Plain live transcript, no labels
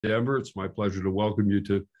Denver. It's my pleasure to welcome you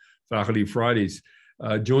to Faculty Fridays.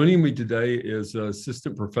 Joining me today is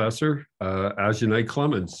Assistant Professor Ajenai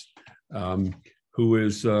Clemmons, who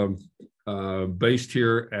is based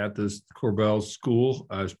here at the Korbel School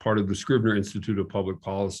as part of the Scribner Institute of Public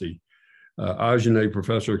Policy. Ajenai,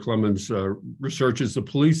 Professor Clemmons, researches the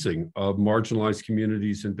policing of marginalized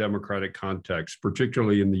communities in democratic contexts,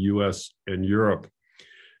 particularly in the US and Europe.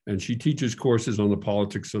 And she teaches courses on the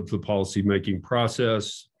politics of the policymaking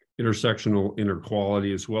process, intersectional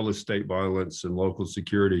inequality, as well as state violence and local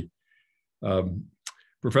security.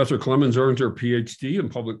 Professor Clemmons earned her PhD in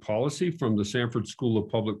public policy from the Sanford School of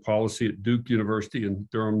Public Policy at Duke University in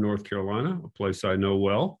Durham, North Carolina, a place I know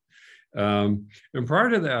well. And prior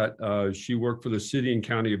to that, she worked for the city and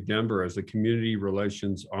county of Denver as a community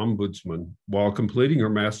relations ombudsman while completing her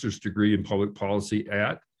master's degree in public policy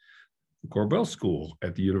at the Korbel School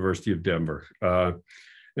at the University of Denver.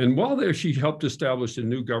 And while there, she helped establish a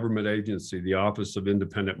new government agency, the Office of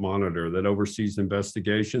Independent Monitor, that oversees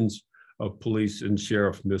investigations of police and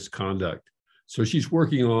sheriff misconduct. So she's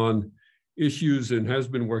working on issues and has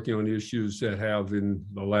been working on issues that have in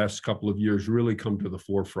the last couple of years really come to the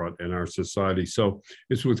forefront in our society. So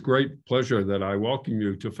it's with great pleasure that I welcome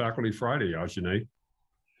you to Faculty Friday, Ajenai.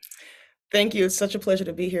 Thank you. It's such a pleasure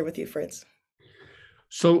to be here with you, Fritz.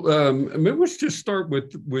 So maybe let's just start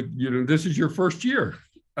with this is your first year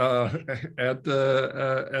as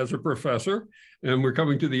a professor, and we're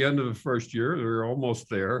coming to the end of the first year. We're almost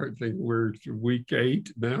there. I think we're week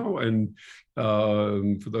 8 now. And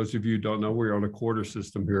for those of you who don't know, we're on a quarter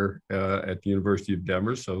system here at the University of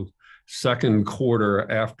Denver. So second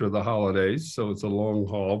quarter after the holidays. So it's a long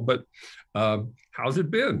haul. But how's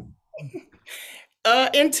it been?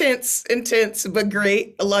 Intense, but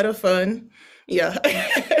great. A lot of fun. Yeah.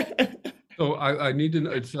 So I need to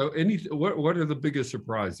know. So, what are the biggest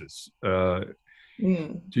surprises to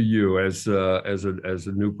you as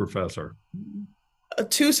a new professor?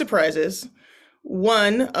 2 surprises.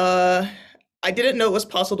 One, I didn't know it was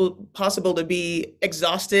possible to be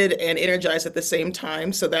exhausted and energized at the same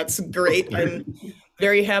time. So that's great. I'm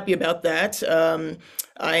very happy about that.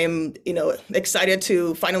 I'm, excited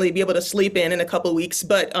to finally be able to sleep in a couple of weeks.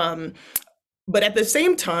 But at the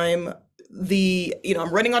same time,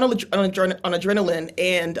 I'm running on adrenaline,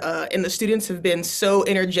 and the students have been so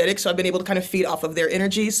energetic. So I've been able to kind of feed off of their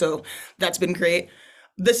energy. So that's been great.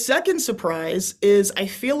 The second surprise is I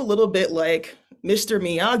feel a little bit like Mr.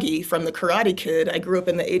 Miyagi from The Karate Kid. I grew up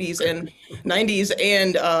in the 80s and 90s.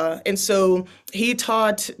 And so he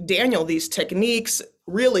taught Daniel these techniques.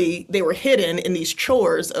 Really, they were hidden in these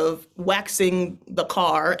chores of waxing the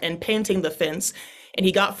car and painting the fence. And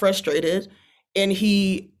he got frustrated. And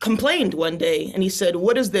he complained one day and he said,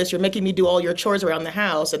 "What is this? You're making me do all your chores around the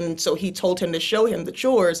house." And so he told him to show him the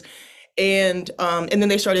chores. And then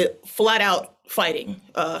they started flat out fighting,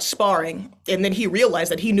 sparring. And then he realized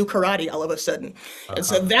that he knew karate all of a sudden. And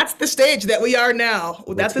so that's the stage that we are now.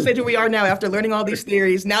 That's the stage that we are now after learning all these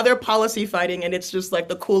theories. Now they're policy fighting, and it's just like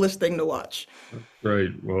the coolest thing to watch.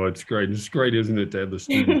 Great. Well, it's great. It's great, isn't it, to have the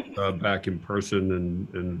students back in person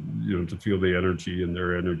and to feel the energy and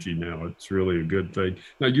their energy now. It's really a good thing.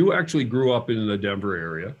 Now, you actually grew up in the Denver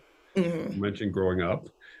area. You mentioned growing up.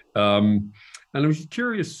 And I was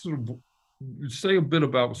curious, sort of, say a bit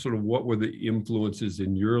about sort of what were the influences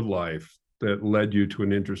in your life that led you to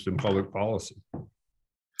an interest in public policy?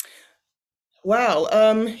 Wow.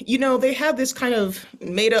 They have this kind of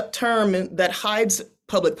made up term that hides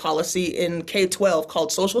public policy in K-12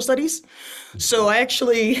 called social studies. So I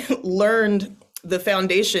actually learned the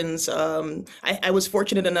foundations. I was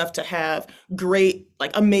fortunate enough to have great,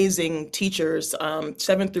 amazing teachers,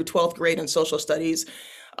 7th through 12th grade in social studies.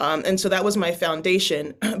 And so that was my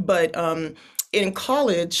foundation. But in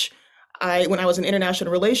college, when I was an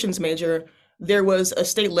international relations major, there was a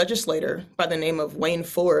state legislator by the name of Wayne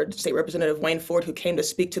Ford, State Representative Wayne Ford, who came to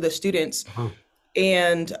speak to the students.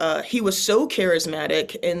 And he was so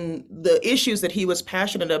charismatic, and the issues that he was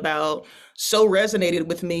passionate about so resonated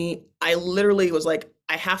with me. I literally was like,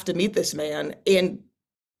 I have to meet this man, and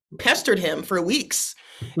pestered him for weeks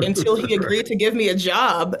until he agreed to give me a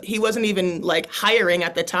job. He wasn't even hiring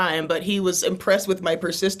at the time, but he was impressed with my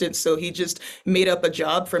persistence. So he just made up a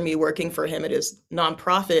job for me working for him at his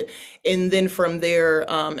nonprofit. And then from there,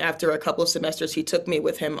 after a couple of semesters, he took me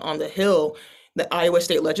with him on the Hill, the Iowa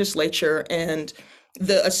State Legislature, and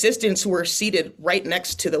the assistants were seated right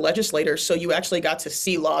next to the legislators. So you actually got to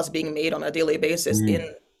see laws being made on a daily basis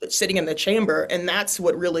sitting in the chamber. And that's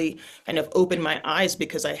what really kind of opened my eyes,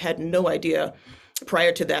 because I had no idea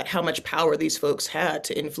prior to that how much power these folks had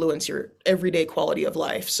to influence your everyday quality of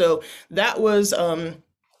life. So that was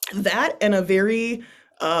that, and a very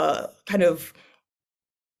kind of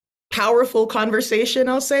powerful conversation,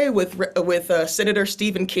 I'll say, with Senator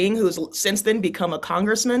Stephen King, who's since then become a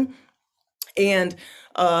congressman. And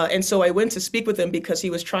so I went to speak with him because he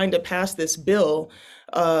was trying to pass this bill,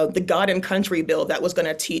 the God and Country bill, that was going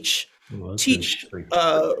to Well, that's teach interesting.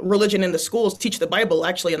 religion in the schools, teach the Bible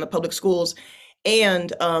actually in the public schools,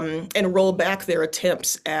 and roll back their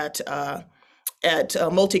attempts at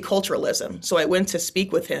multiculturalism. So I went to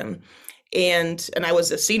speak with him, and I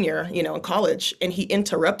was a senior, in college, and he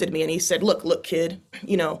interrupted me and he said, "Look, kid,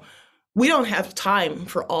 we don't have time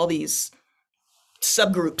for all these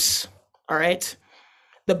subgroups. All right.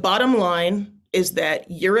 The bottom line is that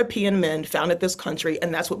European men founded this country,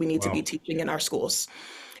 and that's what we need to be Wow. teaching in our schools."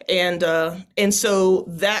 And so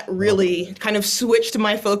that Wow. really kind of switched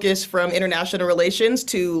my focus from international relations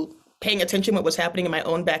to paying attention to what was happening in my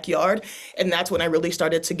own backyard. And that's when I really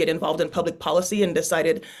started to get involved in public policy and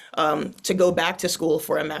decided to go back to school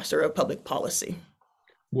for a Master of Public Policy.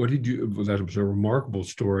 Well, that was a remarkable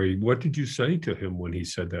story. What did you say to him when he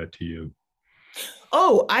said that to you?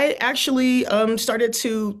 Oh, I actually started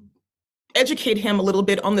to educate him a little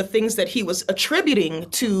bit on the things that he was attributing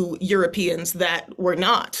to Europeans that were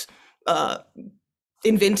not uh,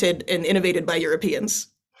 invented and innovated by Europeans.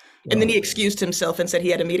 And then he Wow. excused himself and said he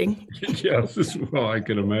had a meeting. Yes, well, I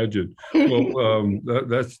can imagine. Well,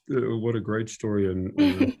 that's what a great story, and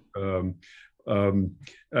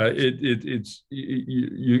it's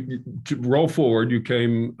to roll forward. You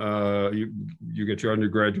came, you get your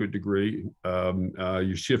undergraduate degree.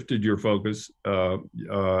 You shifted your focus,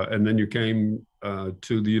 and then you came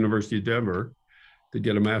to the University of Denver to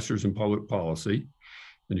get a master's in public policy.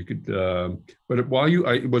 And you could, but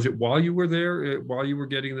was it while you were there, while you were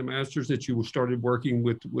getting the master's, that you started working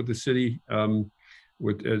with the city,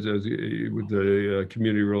 with the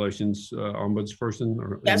community relations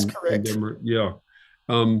ombudsperson That's in correct. Denver? Yeah,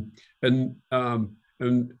 um, and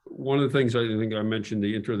and one of the things I think I mentioned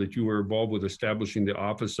in the intro, that you were involved with establishing the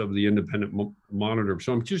Office of the Independent Monitor.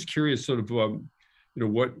 So I'm just curious, sort of,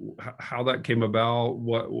 how that came about.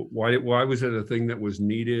 Why was it a thing that was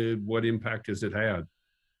needed? What impact has it had?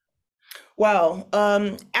 Wow.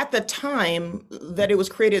 At the time that it was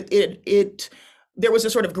created, there was a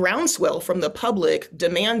sort of groundswell from the public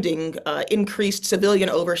demanding increased civilian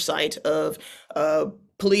oversight of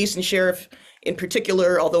police and sheriff in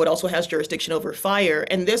particular, although it also has jurisdiction over fire.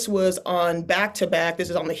 And this was on back-to-back, this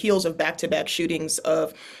is on the heels of back-to-back shootings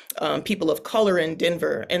of people of color in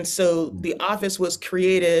Denver. And so the office was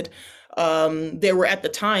created. There were at the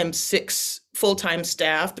time 6 full-time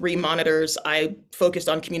staff, 3 monitors. I focused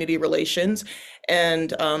on community relations,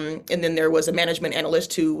 and then there was a management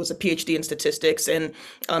analyst who was a PhD in statistics, and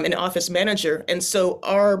an office manager. And so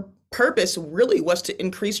our purpose really was to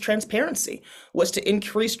increase transparency, was to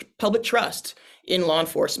increase public trust in law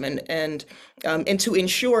enforcement, and to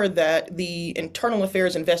ensure that the internal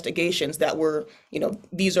affairs investigations that were,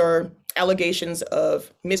 these are allegations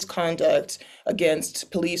of misconduct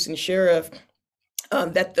against police and sheriff,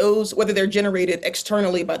 that those, whether they're generated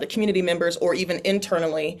externally by the community members or even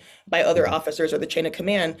internally by other officers or the chain of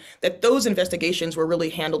command, that those investigations were really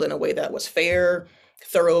handled in a way that was fair,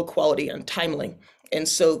 thorough, quality, and timely. And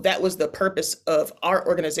so that was the purpose of our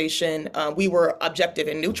organization. We were objective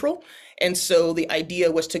and neutral. And so the idea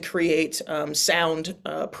was to create sound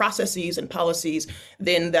processes and policies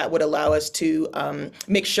then that would allow us to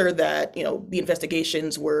make sure that the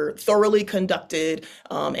investigations were thoroughly conducted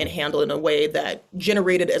and handled in a way that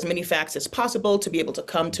generated as many facts as possible to be able to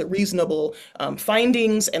come to reasonable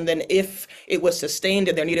findings. And then if it was sustained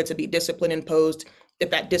and there needed to be discipline imposed,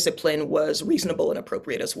 that discipline was reasonable and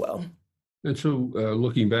appropriate as well. And so,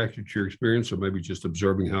 looking back at your experience, or maybe just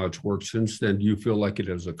observing how it's worked since then, do you feel like it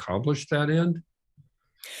has accomplished that end?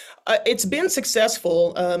 It's been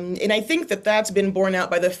successful, and I think that that's been borne out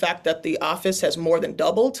by the fact that the office has more than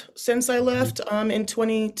doubled since I left in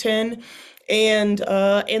 2010. And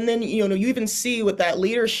then you even see with that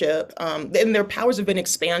leadership, and their powers have been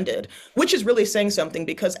expanded, which is really saying something,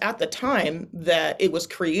 because at the time that it was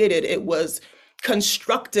created, it was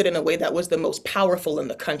constructed in a way that was the most powerful in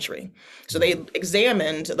the country. So they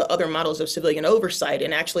examined the other models of civilian oversight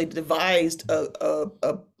and actually devised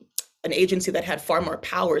an agency that had far more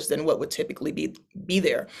powers than what would typically be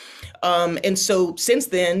there. And so since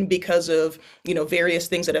then, because of various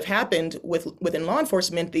things that have happened within law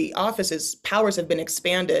enforcement, the office's powers have been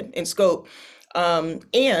expanded in scope.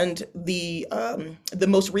 And the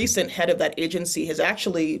most recent head of that agency has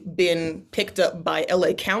actually been picked up by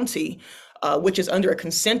LA County, which is under a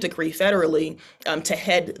consent decree federally, to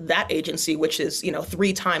head that agency, which is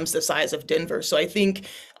 3 times the size of Denver. So I think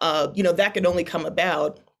that could only come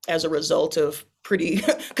about as a result of pretty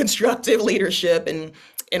constructive leadership and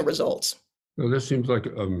results. Well, this seems like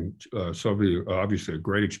something obviously a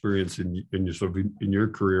great experience in your sort of in your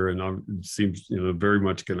career, and it seems very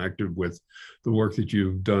much connected with the work that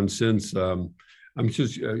you've done since. I'm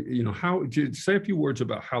just how say a few words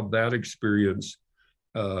about how that experience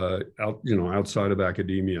outside of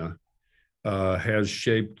academia has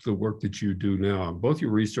shaped the work that you do now, both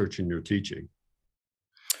your research and your teaching.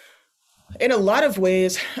 In a lot of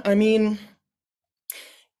ways, I mean,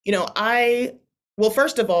 well,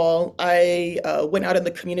 first of all, I went out in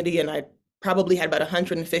the community and I probably had about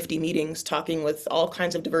 150 meetings talking with all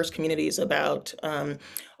kinds of diverse communities about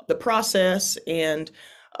the process. And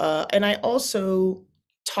I also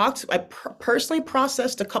I personally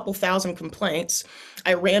processed a couple thousand complaints.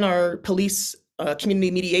 I ran our police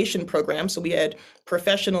community mediation program. So we had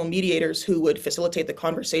professional mediators who would facilitate the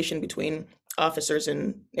conversation between officers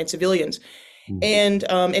and civilians.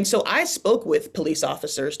 And so I spoke with police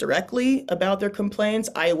officers directly about their complaints.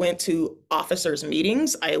 I went to officers'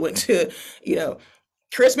 meetings. I went to,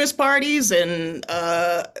 Christmas parties and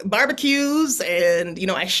barbecues, and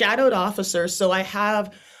I shadowed officers. So I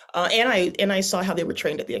have, and I saw how they were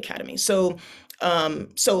trained at the academy. So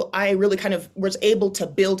I really kind of was able to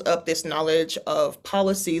build up this knowledge of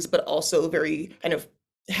policies, but also very kind of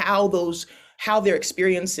how their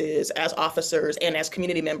experiences as officers and as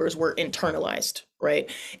community members were internalized,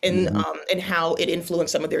 right? And how it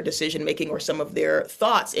influenced some of their decision making or some of their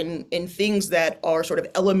thoughts in things that are sort of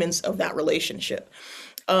elements of that relationship.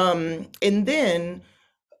 And then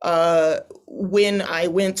when I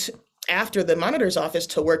went after the monitor's office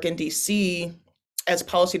to work in DC as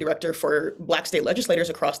policy director for Black state legislators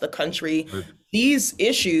across the country, these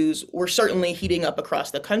issues were certainly heating up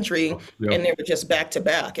across the country, and they were just back to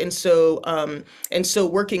back. And so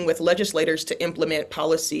working with legislators to implement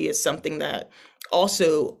policy is something that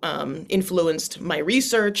also influenced my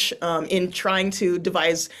research in trying to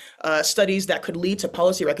devise studies that could lead to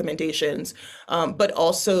policy recommendations, but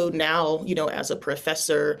also now, as a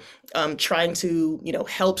professor, trying to,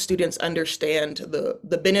 help students understand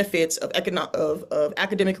the benefits of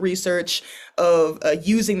academic research, of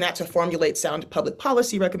using that to formulate sound public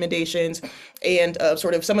policy recommendations, and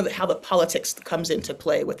sort of how the politics comes into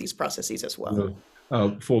play with these processes as well.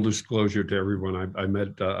 Full disclosure to everyone, I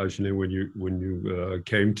met Ajenai when you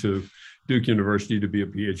came to Duke University to be a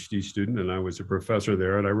PhD student, and I was a professor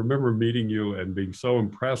there. And I remember meeting you and being so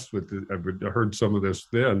impressed with I heard some of this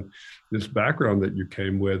background that you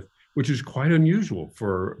came with, which is quite unusual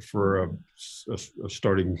for a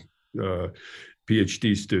starting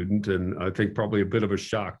PhD student, and I think probably a bit of a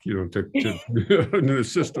shock, to in the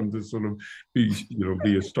system to sort of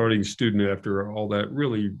be a starting student after all that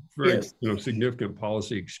really very significant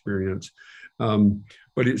policy experience.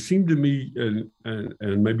 But it seemed to me,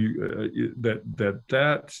 and maybe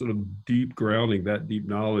that sort of deep grounding, that deep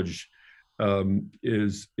knowledge,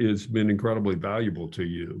 is been incredibly valuable to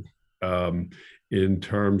you in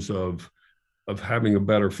terms of having a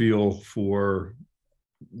better feel for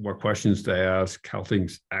what questions to ask, how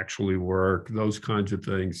things actually work, those kinds of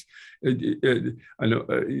things. I know.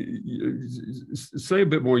 Say a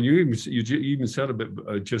bit more. You even said a bit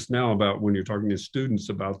just now about when you're talking to students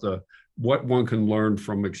about what one can learn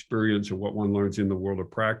from experience or what one learns in the world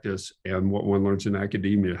of practice and what one learns in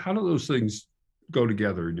academia. How do those things go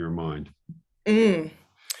together in your mind?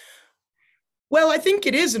 Well, I think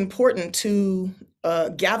it is important to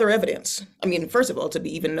gather evidence. I mean, first of all, to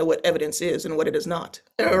even know what evidence is and what it is not,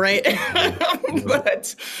 right?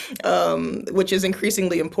 But which is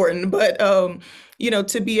increasingly important. But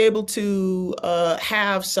to be able to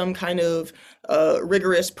have some kind of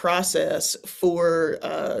rigorous process for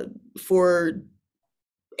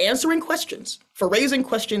answering questions, for raising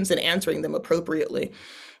questions and answering them appropriately,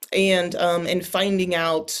 and finding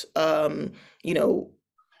out,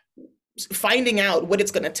 finding out what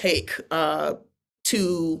it's going to take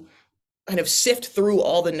to kind of sift through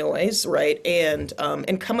all the noise, right, and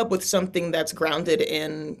come up with something that's grounded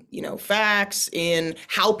in facts, in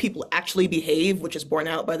how people actually behave, which is borne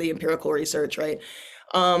out by the empirical research, right,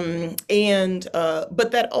 but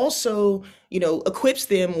that also equips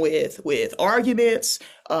them with arguments,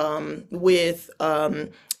 with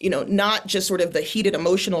not just sort of the heated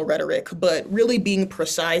emotional rhetoric, but really being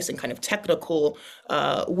precise and kind of technical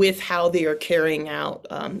with how they are carrying out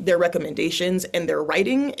their recommendations and their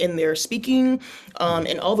writing and their speaking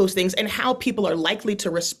and all those things, and how people are likely to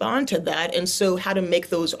respond to that. And so how to make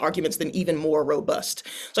those arguments then even more robust.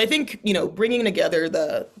 So I think, bringing together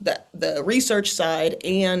the research side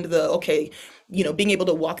and being able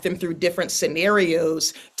to walk them through different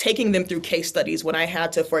scenarios, taking them through case studies. When I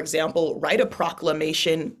had to, for example, write a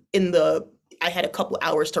proclamation I had a couple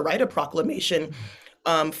hours to write a proclamation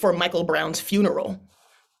for Michael Brown's funeral,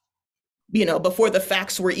 before the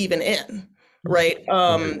facts were even in, right?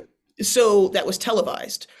 So that was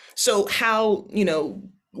televised. So how,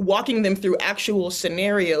 walking them through actual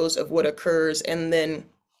scenarios of what occurs, and then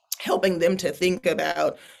helping them to think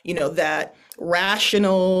about, that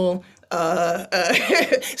rational,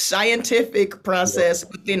 scientific process,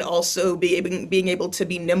 but then also being able to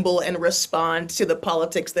be nimble and respond to the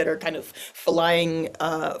politics that are kind of flying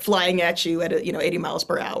at you at 80 miles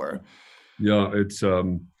per hour. Yeah, it's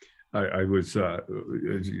I was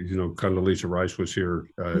Condoleezza Rice was here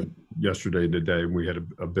yesterday and today, and we had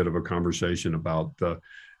a bit of a conversation about the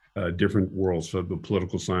different worlds, so the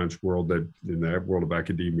political science world, that in the world of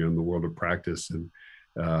academia and the world of practice. And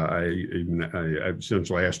I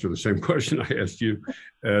essentially asked her the same question I asked you,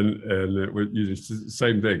 and it was the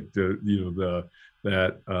same thing.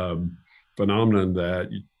 That phenomenon that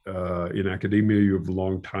in academia you have a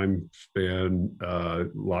long time span, a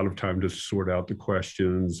lot of time to sort out the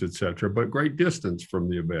questions, et cetera, but great distance from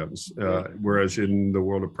the events. Whereas in the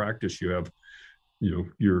world of practice, you have,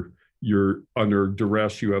 you're under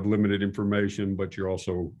duress, you have limited information, but you're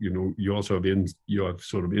also, you have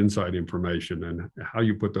sort of inside information, and how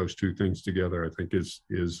you put those two things together, I think is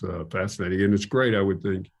fascinating. And it's great, I would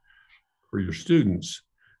think, for your students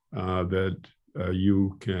that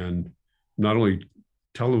you can not only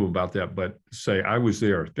tell them about that, but say, I was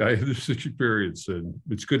there, I had this experience, and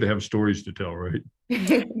it's good to have stories to tell, right?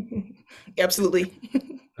 Absolutely.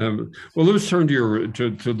 Well, let's turn to your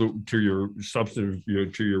substantive,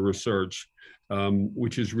 to your research,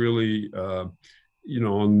 which is really, on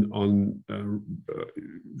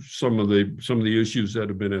some of the issues that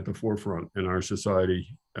have been at the forefront in our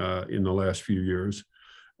society in the last few years.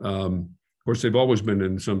 Of course, they've always been,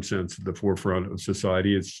 in some sense, at the forefront of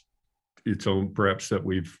society. It's own, perhaps, that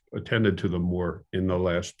we've attended to them more in the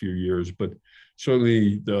last few years, but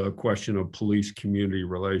certainly the question of police community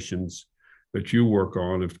relations that you work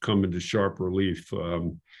on have come into sharp relief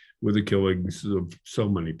with the killings of so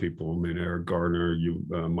many people. I mean, Eric Garner,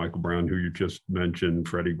 Michael Brown, who you just mentioned,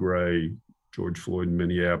 Freddie Gray, George Floyd in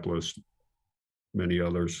Minneapolis, many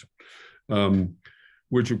others,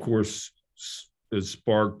 which of course has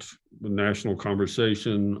sparked the national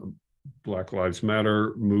conversation, Black Lives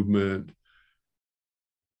Matter movement,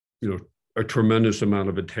 a tremendous amount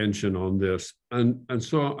of attention on this. And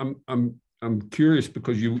so I'm curious,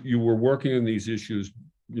 because you were working on these issues,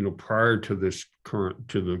 prior to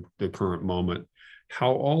the current moment,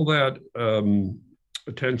 how all that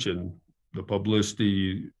attention, the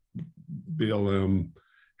publicity, BLM,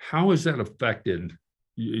 how has that affected,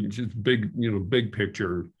 just big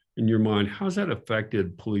picture in your mind, how's that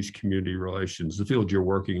affected police community relations, the field you're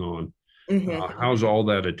working on? Mm-hmm. How's all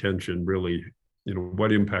that attention really,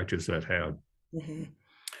 what impact has that had? Mm-hmm.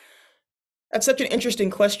 That's such an interesting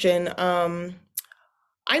question.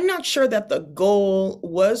 I'm not sure that the goal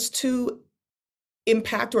was to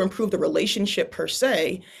impact or improve the relationship per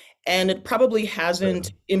se, and it probably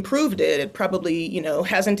hasn't improved it. It probably,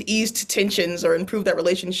 hasn't eased tensions or improved that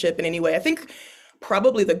relationship in any way. I think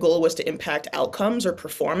probably the goal was to impact outcomes or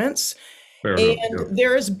performance. Fair enough, yeah.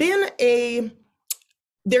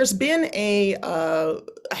 There's been a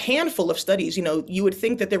handful of studies. You would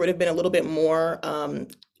think that there would have been a little bit more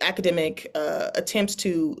academic attempts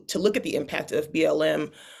to look at the impact of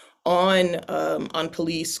BLM on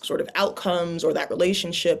police sort of outcomes or that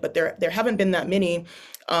relationship, but there haven't been that many.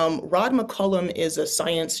 Rod McCollum is a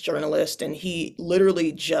science journalist, and he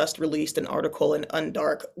literally just released an article in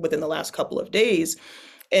Undark within the last couple of days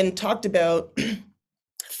and talked about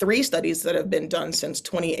 3 studies that have been done since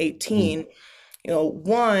 2018.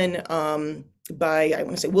 One by, I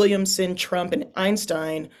want to say, Williamson, Trump, and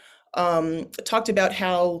Einstein, talked about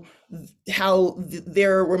how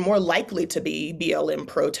there were more likely to be BLM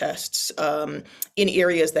protests in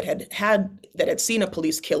areas that had seen a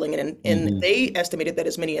police killing, and they estimated that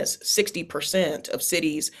as many as 60% of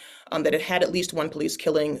cities that had at least one police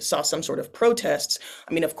killing saw some sort of protests.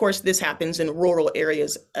 I mean, of course, this happens in rural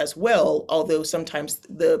areas as well, although sometimes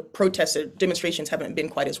the protests or demonstrations haven't been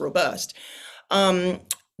quite as robust.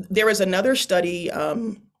 There was another study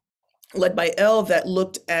led by Elle that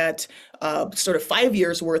looked at sort of 5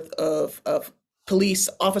 years worth of police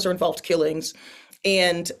officer-involved killings,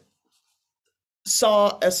 and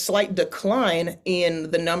saw a slight decline in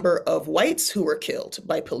the number of whites who were killed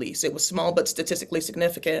by police. It was small, but statistically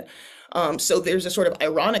significant. So there's a sort of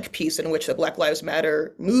ironic piece in which the Black Lives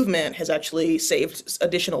Matter movement has actually saved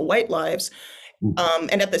additional white lives.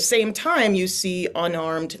 And at the same time, you see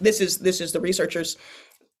unarmed, this is the researchers,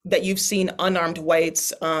 that you've seen unarmed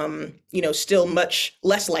whites, still much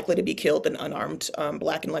less likely to be killed than unarmed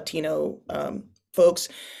Black and Latino folks.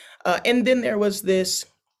 And then there was this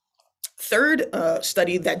third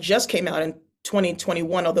study that just came out in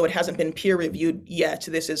 2021, although it hasn't been peer reviewed yet.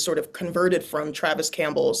 This is sort of converted from Travis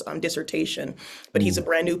Campbell's dissertation, but he's a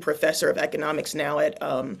brand new professor of economics now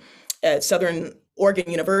at Southern Oregon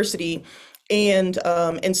University. And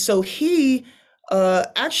so he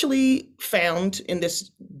actually found in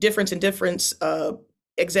this difference in difference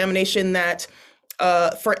examination that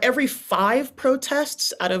for every 5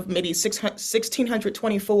 protests out of maybe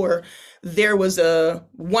 1,624, there was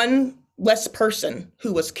one less person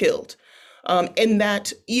who was killed. And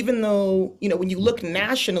that even though, when you look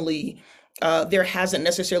nationally, there hasn't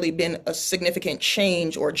necessarily been a significant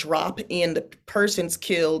change or drop in the persons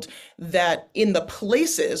killed, that in the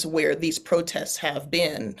places where these protests have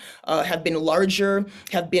been larger,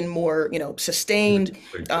 have been more, sustained,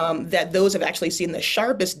 that those have actually seen the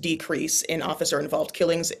sharpest decrease in officer-involved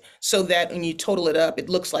killings, so that when you total it up, it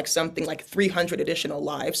looks like something like 300 additional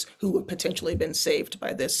lives who have potentially been saved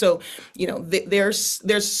by this. So,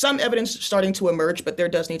 there's some evidence starting to emerge, but there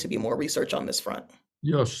does need to be more research on this front.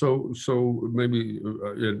 Yeah, so maybe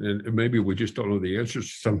and maybe we just don't know the answers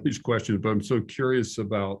to some of these questions, but I'm so curious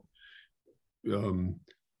about.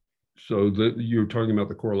 So that you're talking about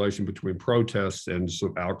the correlation between protests and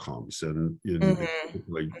some outcomes, and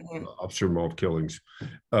officer-involved killings.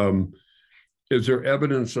 Is there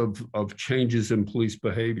evidence of changes in police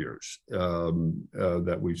behaviors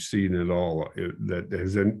that we've seen at all?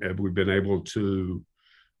 Have we been able to?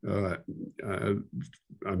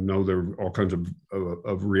 I know there are all kinds of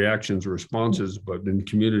reactions or responses, but in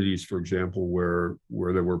communities, for example, where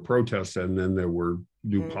there were protests and then there were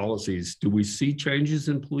new policies, do we see changes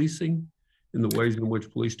in policing, in the ways in which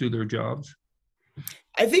police do their jobs?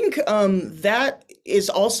 I think that is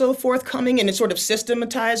also forthcoming in a sort of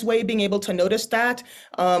systematized way, being able to notice that.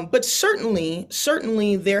 But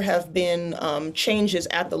certainly there have been changes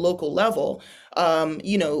at the local level.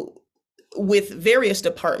 With various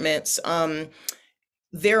departments,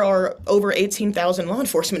 there are over 18,000 law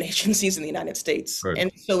enforcement agencies in the United States. Right. And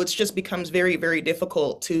so it just becomes very, very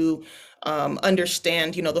difficult to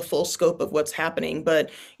understand, the full scope of what's happening. But,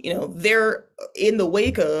 they're in the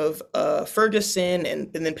wake of Ferguson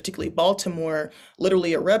and then particularly Baltimore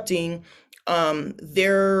literally erupting.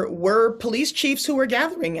 There were police chiefs who were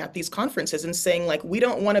gathering at these conferences and saying, like, we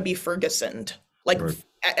don't want to be Fergusoned. Like, right.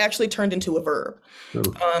 Actually turned into a verb.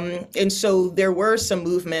 Oh. And so there were some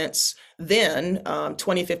movements then,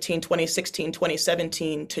 2015, 2016,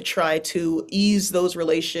 2017, to try to ease those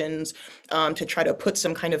relations, to try to put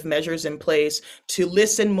some kind of measures in place, to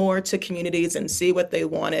listen more to communities and see what they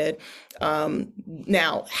wanted.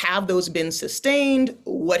 Now, have those been sustained?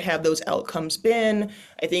 What have those outcomes been?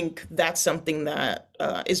 I think that's something that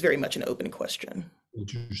is very much an open question.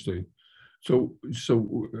 Interesting. So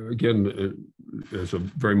again,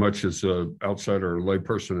 very much as an outsider or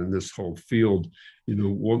layperson in this whole field,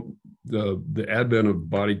 the advent of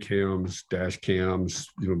body cams, dash cams,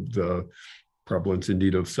 the prevalence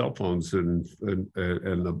indeed of cell phones and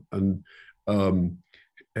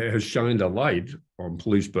has shined a light on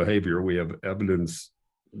police behavior. We have evidence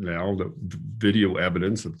now, the video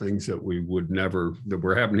evidence of things that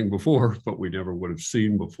were happening before, but we never would have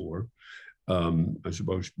seen before. I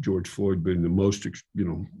suppose George Floyd being the most,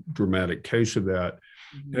 dramatic case of that.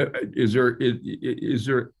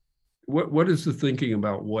 Mm-hmm. What is the thinking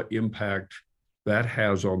about what impact that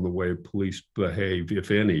has on the way police behave,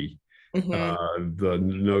 if any? Mm-hmm.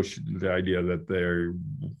 The idea that they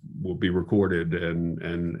will be recorded and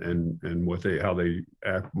how they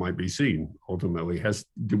act might be seen ultimately.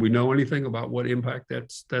 Do we know anything about what impact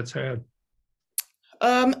that's had?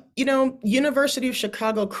 University of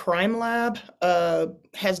Chicago Crime Lab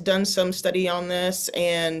has done some study on this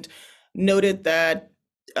and noted that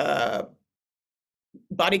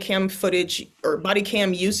body cam footage or body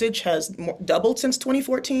cam usage has doubled since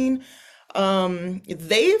 2014.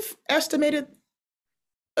 They've estimated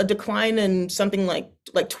a decline in something like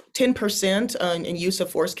 10% in use of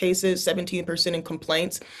force cases, 17% in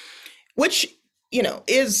complaints, which,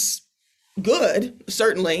 is good,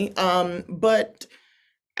 certainly. But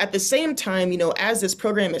at the same time, as this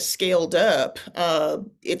program is scaled up,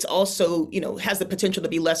 it's also, has the potential to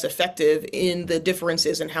be less effective in the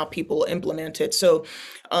differences in how people implement it. So,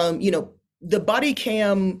 the body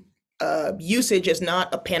cam usage is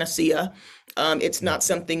not a panacea. It's not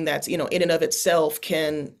something that's, in and of itself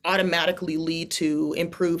can automatically lead to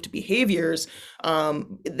improved behaviors.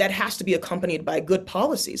 That has to be accompanied by good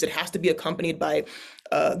policies. It has to be accompanied by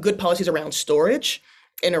good policies around storage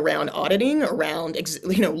and around auditing, around,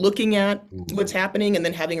 looking at what's happening and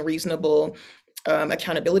then having reasonable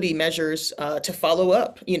accountability measures to follow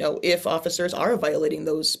up, if officers are violating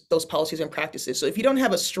those policies and practices. So if you don't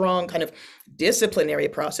have a strong kind of disciplinary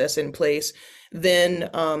process in place, then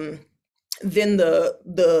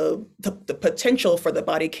the potential for the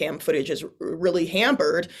body cam footage is really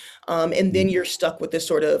hampered, and then you're stuck with this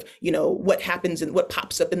sort of what happens and what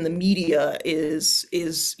pops up in the media is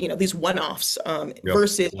these one-offs,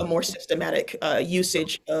 versus a more systematic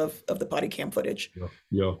usage of the body cam footage.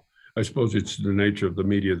 Yeah. I suppose it's the nature of the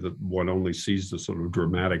media that one only sees the sort of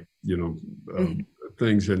dramatic,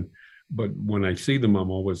 things. But when I see them, I'm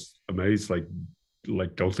always amazed. Like,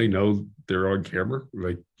 don't they know they're on camera?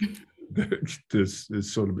 Like, this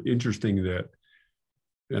is sort of interesting that.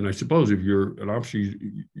 And I suppose if you're an officer,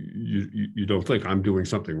 you don't think I'm doing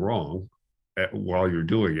something wrong while you're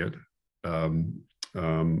doing it.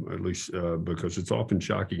 At least because it's often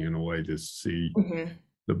shocking in a way to see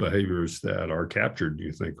the behaviors that are captured.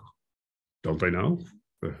 You think, don't they know?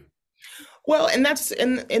 Well, and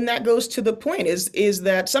that goes to the point is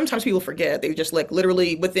that sometimes people forget. They just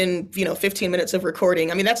literally within 15 minutes of recording.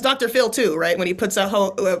 I mean, that's Dr. Phil too, right? When he puts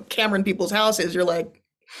a camera in people's houses, you're like,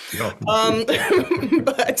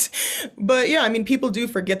 but yeah, I mean, people do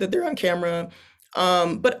forget that they're on camera.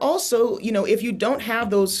 But also, if you don't have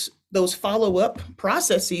those follow-up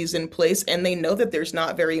processes in place and they know that there's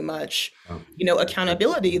not very much,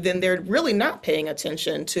 accountability, then they're really not paying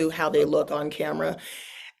attention to how they look on camera.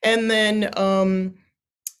 And then, and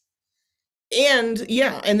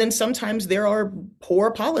then sometimes there are poor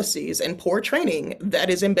policies and poor training that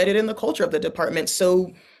is embedded in the culture of the department.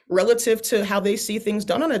 So relative to how they see things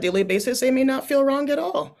done on a daily basis, they may not feel wrong at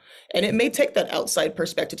all. And it may take that outside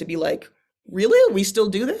perspective to be like, really, we still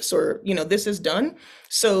do this, or this is done.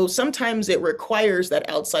 So sometimes it requires that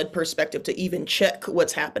outside perspective to even check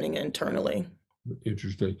what's happening internally.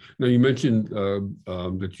 Interesting. Now, you mentioned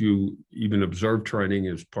that you even observe training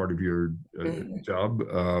as part of your job,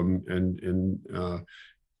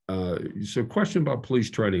 so question about police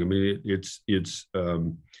training. I mean, it's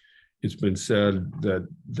been said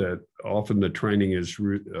that often the training is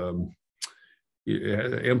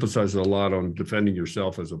it emphasizes a lot on defending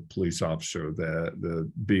yourself as a police officer, that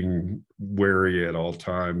the being wary at all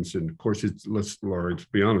times. And of course, let's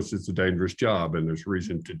be honest, it's a dangerous job and there's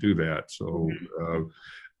reason to do that. So,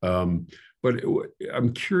 but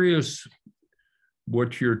I'm curious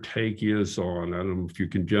what your take is on, I don't know if you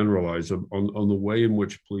can generalize on the way in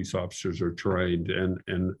which police officers are trained and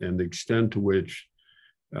the extent to which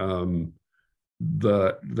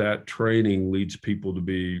that training leads people to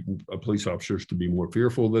be police officers to be more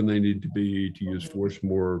fearful than they need to be, to use force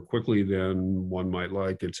more quickly than one might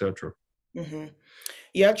like, et cetera.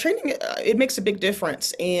 Yeah, training, it makes a big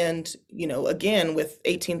difference. And, again, with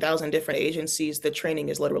 18,000 different agencies, the training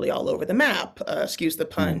is literally all over the map, excuse the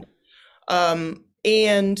pun.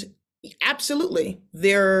 And absolutely,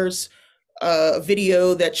 there's a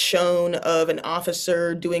video that's shown of an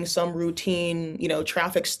officer doing some routine,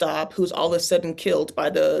 traffic stop who's all of a sudden killed by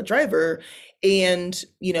the driver. And,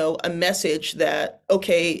 a message that,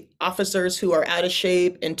 okay, officers who are out of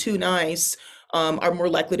shape and too nice are more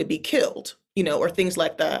likely to be killed, or things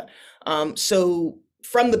like that. So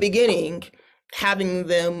from the beginning, having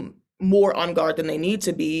them more on guard than they need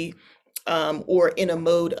to be, or in a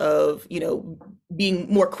mode of,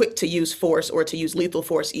 being more quick to use force or to use lethal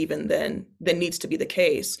force even than needs to be the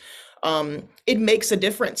case. It makes a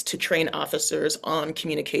difference to train officers on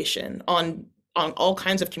communication, on all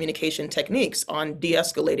kinds of communication techniques, on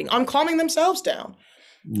de-escalating, on calming themselves down,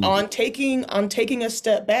 on taking a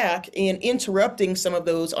step back and interrupting some of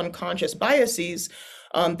those unconscious biases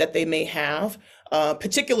that they may have,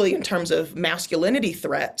 particularly in terms of masculinity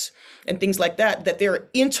threats and things like that, that they're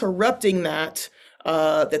interrupting that,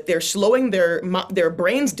 that they're slowing their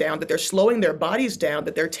brains down, that they're slowing their bodies down,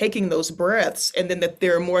 that they're taking those breaths, and then that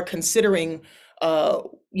they're more considering,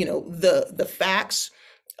 the facts,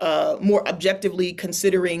 more objectively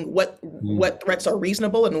considering what threats are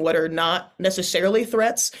reasonable and what are not necessarily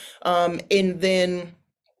threats, and then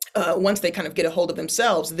once they kind of get a hold of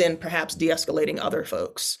themselves, then perhaps de-escalating other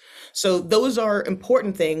folks. So those are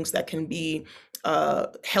important things that can be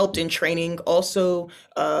helped in training. Also,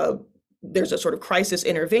 there's a sort of crisis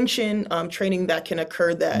intervention training that can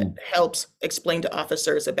occur that helps explain to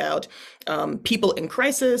officers about people in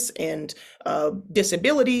crisis and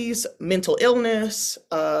disabilities, mental illness,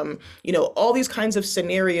 all these kinds of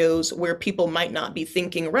scenarios where people might not be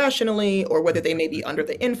thinking rationally, or whether they may be under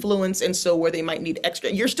the influence, and so where they might need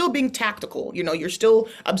extra. You're still being tactical, you're still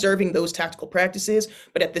observing those tactical practices,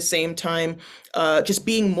 but at the same time, just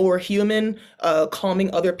being more human,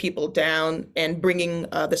 calming other people down, and bringing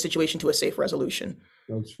the situation to a safe resolution.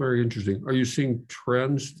 That's very interesting. Are you seeing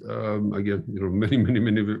trends? Again,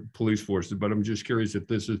 many police forces, but I'm just curious if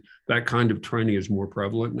that kind of training is more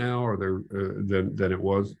prevalent now, or than it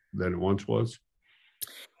once was.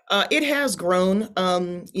 It has grown,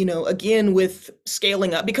 again, with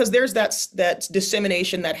scaling up, because there's that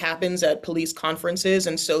dissemination that happens at police conferences.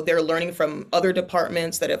 And so they're learning from other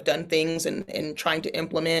departments that have done things and trying to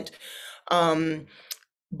implement.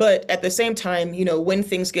 But at the same time, when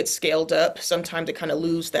things get scaled up, sometimes they kind of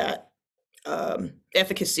lose that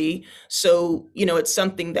efficacy. So, it's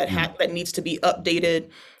something that needs to be updated.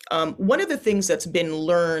 One of the things that's been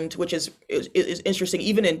learned, which is interesting,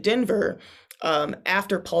 even in Denver,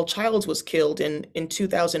 after Paul Childs was killed in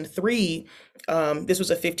 2003, this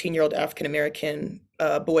was a 15-year-old African-American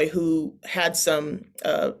boy who had some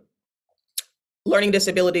learning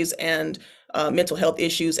disabilities and mental health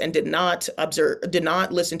issues, and did not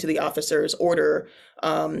listen to the officer's order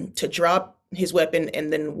to drop his weapon,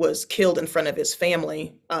 and then was killed in front of his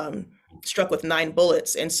family, struck with 9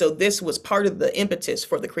 bullets. And so this was part of the impetus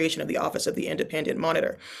for the creation of the Office of the Independent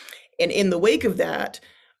Monitor. And in the wake of that,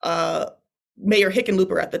 Mayor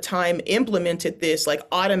Hickenlooper at the time implemented this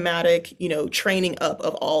automatic, training up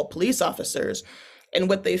of all police officers. And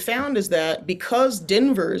what they found is that because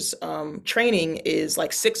Denver's training is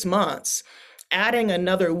 6 months, adding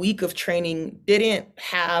another week of training didn't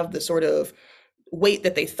have the sort of weight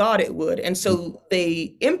that they thought it would. And so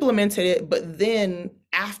they implemented it, but then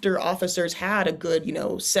after officers had a good,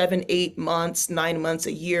 7, 8 months, 9 months,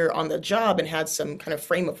 a year on the job, and had some kind of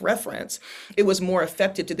frame of reference, it was more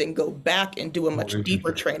effective to then go back and do a much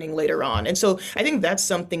deeper training later on. And so I think that's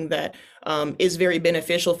something that is very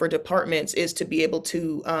beneficial for departments, is to be able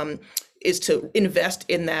to invest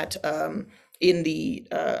in that,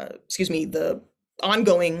 the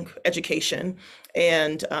ongoing education,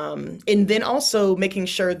 and then also making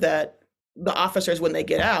sure that the officers, when they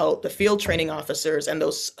get out, the field training officers and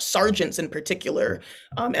those sergeants in particular,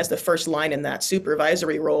 as the first line in that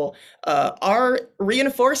supervisory role, are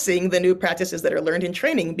reinforcing the new practices that are learned in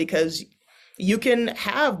training, because you can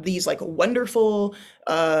have these wonderful,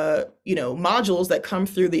 modules that come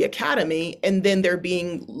through the academy, and then they're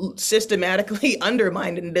being systematically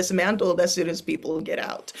undermined and dismantled as soon as people get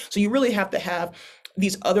out. So you really have to have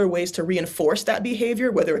these other ways to reinforce that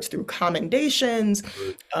behavior, whether it's through commendations,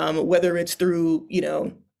 whether it's through,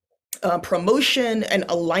 promotion, and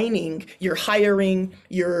aligning your hiring,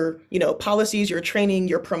 your, policies, your training,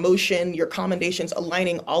 your promotion, your commendations,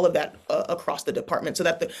 aligning all of that across the department, so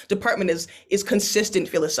that the department is consistent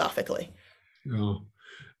philosophically. Yeah.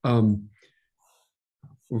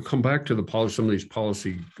 We'll come back to some of these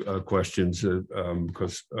policy questions,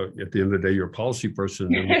 because at the end of the day, you're a policy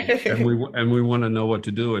person, and we want to know what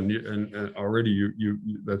to do. And already you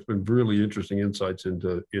that's been really interesting insights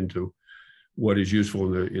into what is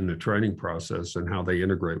useful in the training process and how they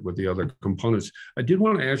integrate with the other components. I did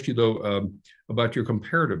want to ask you though about your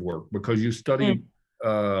comparative work, because you studied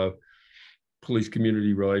police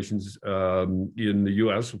community relations in the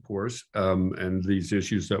U.S., of course, and these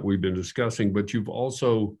issues that we've been discussing, but you've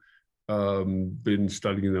also been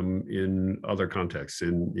studying them in other contexts,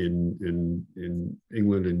 in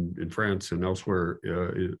England and in France and elsewhere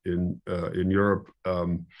in Europe,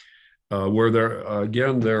 where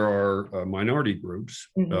there are minority groups,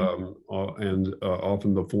 and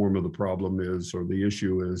often the form of the problem is, or the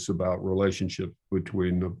issue is, about relationship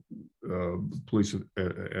between the police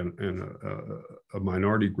and a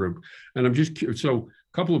minority group. And I'm just curious, so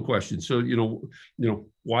a couple of questions. So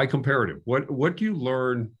why comparative? What do you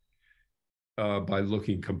learn by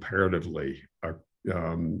looking comparatively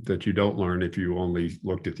that you don't learn if you only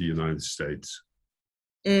looked at the United States?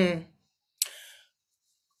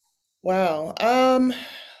 Wow.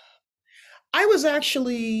 I was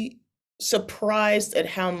actually surprised at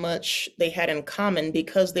how much they had in common,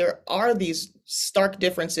 because there are these stark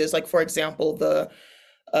differences. Like, for example, the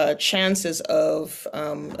chances of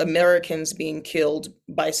Americans being killed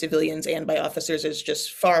by civilians and by officers is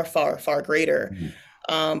just far, far, far greater.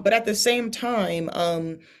 But at the same time,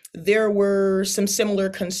 there were some similar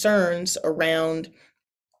concerns around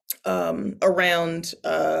around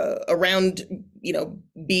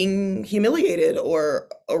being humiliated, or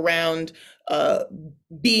around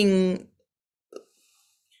being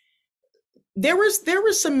there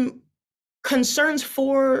was some concerns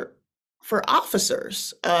for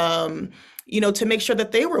officers, to make sure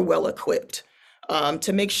that they were well equipped,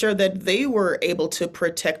 to make sure that they were able to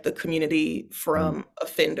protect the community from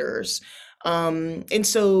offenders. And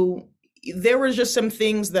so there were just some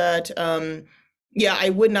things that, I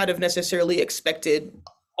would not have necessarily expected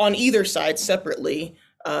on either side separately,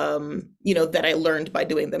 that I learned by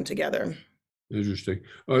doing them together. Interesting.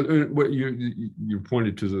 And what you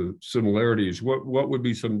pointed to the similarities. What would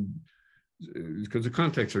be some, because the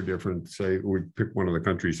contexts are different. Say we pick one of the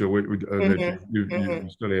countries. So what would you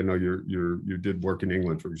study? I know you did work in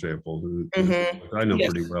England, for example. I know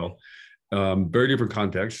Yes. pretty well. Very different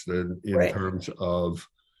contexts in Right. terms of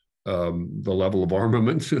the level of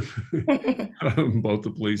armament, both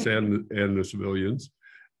the police and the civilians.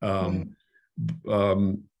 Um,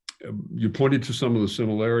 um, you pointed to some of the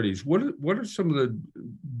similarities. What are some of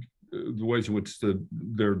the ways in which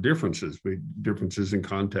there are differences in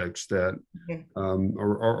context that,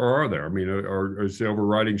 or are there? I mean, or is the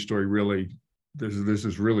overriding story really this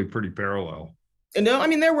is really pretty parallel? No, I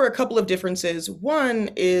mean, there were a couple of differences.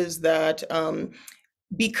 One is that,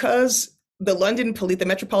 because the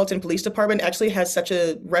Metropolitan Police Department actually has such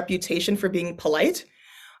a reputation for being polite.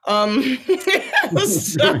 Um,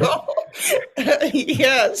 so,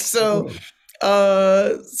 yeah, so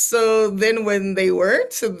then when they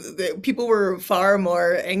weren't, people were far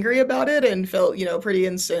more angry about it and felt, pretty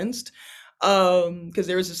incensed, because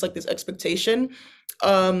there was just like this expectation.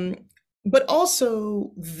 Um, but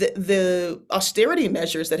also the austerity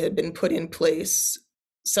measures that had been put in place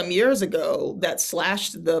some years ago that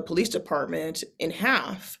slashed the police department in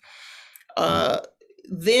half, uh,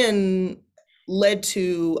 then led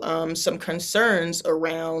to some concerns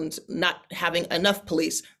around not having enough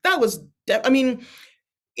police. That was, I mean,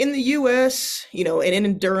 in the US, and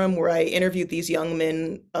in Durham, where I interviewed these young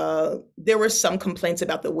men, there were some complaints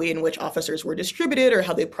about the way in which officers were distributed, or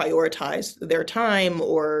how they prioritized their time,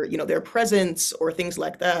 or, their presence, or things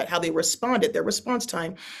like that, how they responded, their response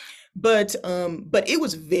time. But it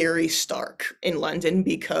was very stark in London,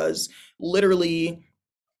 because literally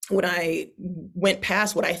when I went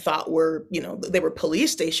past what I thought were, they were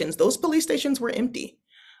police stations, those police stations were empty.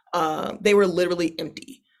 They were literally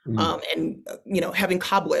empty. And having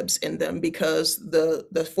cobwebs in them, because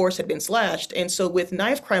the force had been slashed. And so with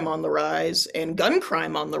knife crime on the rise and gun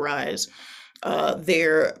crime on the rise,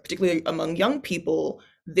 there, particularly among young people,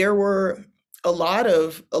 there were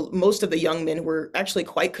most of the young men were actually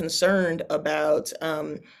quite concerned about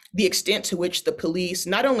the extent to which the police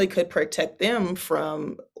not only could protect them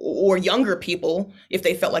from, or younger people, if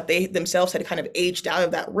they felt like they themselves had kind of aged out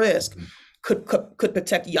of that risk, could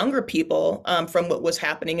protect younger people from what was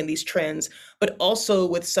happening in these trends, but also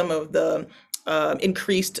with some of the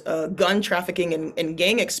increased gun trafficking and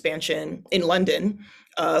gang expansion in London,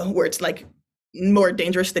 where it's like more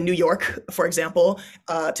dangerous than New York, for example,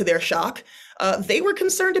 to their shock. They were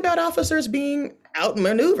concerned about officers being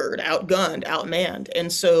outmaneuvered, outgunned, outmanned.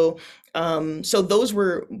 And so those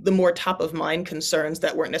were the more top of mind concerns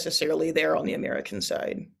that weren't necessarily there on the American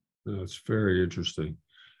side. That's very interesting.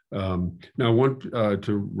 Now, I want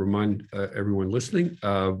to remind everyone listening,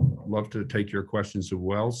 love to take your questions as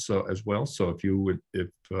well. So if you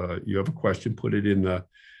have a question, put it in the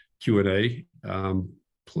Q&A,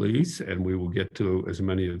 please, and we will get to as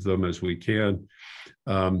many of them as we can.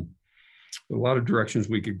 A lot of directions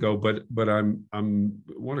we could go, but I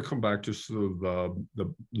want to come back to sort of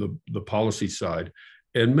the policy side,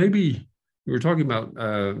 and maybe we were talking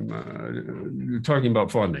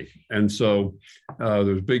about funding, and so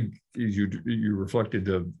there's big. You reflected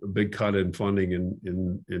a big cut in funding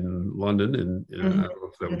in London, and I don't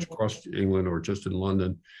know if that was across England or just in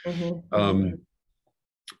London.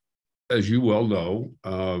 As you well know,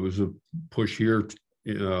 there was a push here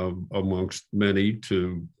amongst many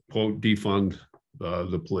to quote defund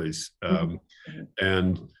the police,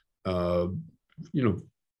 and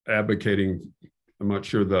advocating. I'm not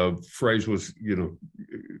sure the phrase was,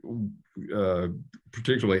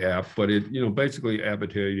 particularly apt, but it, basically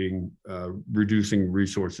advocating reducing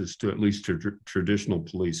resources to at least traditional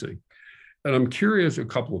policing. And I'm curious a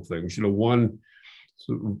couple of things. One,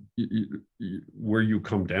 where you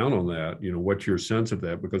come down on that. What's your sense of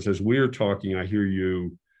that? Because as we're talking, I hear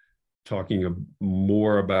you talking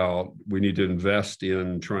more about we need to invest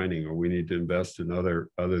in training, or we need to invest in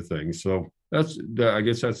other things. So I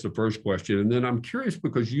guess that's the first question. And then I'm curious,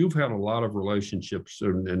 because you've had a lot of relationships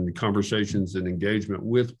and conversations and engagement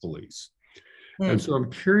with police. And so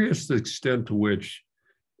I'm curious the extent to which,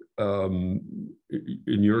 in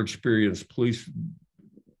your experience, police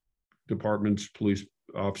departments, police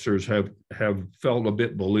officers have felt a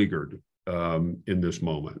bit beleaguered in this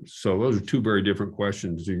moment. So those are two very different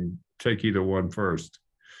questions. You can take either one first.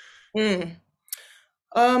 So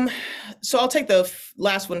I'll take the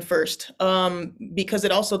last one first, because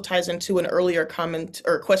it also ties into an earlier comment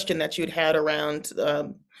or question that you'd had around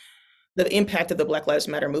the impact of the Black Lives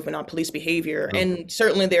Matter movement on police behavior. Okay. And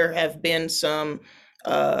certainly there have been some,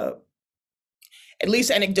 at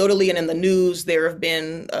least anecdotally and in the news, there have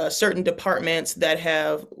been certain departments that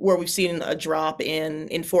where we've seen a drop in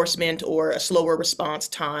enforcement or a slower response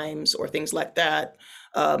times or things like that,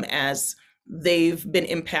 as they've been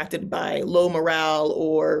impacted by low morale,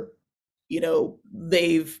 or,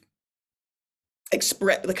 they've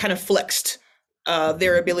kind of flexed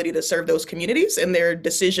their ability to serve those communities and their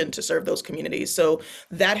decision to serve those communities. So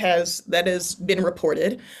that has been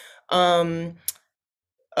reported.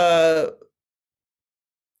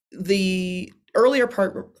 The earlier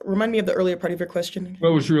part, remind me of the earlier part of your question.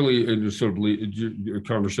 Well, it was really sort of a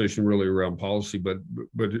conversation really around policy, but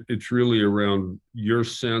it's really around your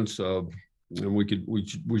sense of, and we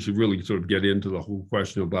should really sort of get into the whole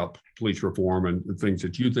question about police reform and the things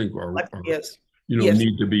that you think are Yes.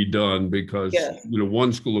 need to be done, because Yes.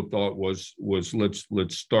 One school of thought was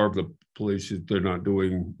let's starve the police if they're not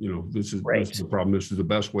doing, this is the problem. This is the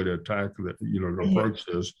best way to attack that, to approach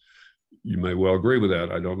this. You may well agree with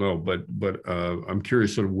that. I don't know, but I'm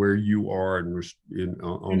curious sort of where you are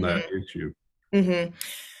on that issue.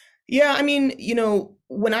 Yeah, I mean,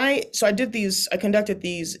 I conducted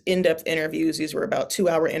these in-depth interviews. These were about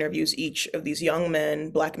 2-hour interviews each of these young men,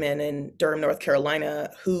 Black men in Durham, North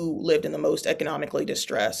Carolina, who lived in the most economically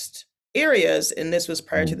distressed areas. And this was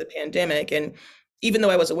prior to the pandemic. And even though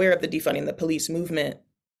I was aware of the defunding the police movement,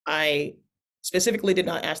 I specifically did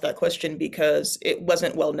not ask that question because it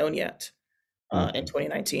wasn't well known yet in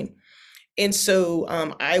 2019. And so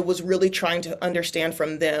I was really trying to understand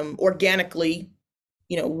from them organically,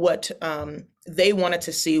 what they wanted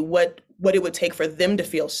to see, what it would take for them to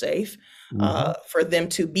feel safe, for them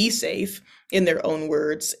to be safe in their own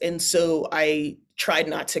words. And so I tried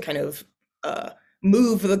not to kind of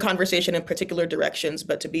move the conversation in particular directions,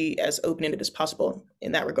 but to be as open-ended as possible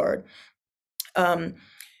in that regard. Some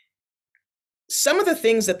of the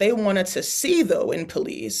things that they wanted to see, though, in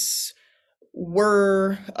police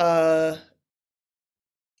were a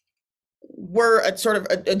sort of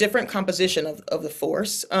a different composition of the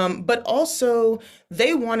force, but also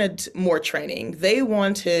they wanted more training. They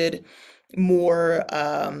wanted more.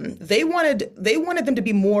 They wanted them to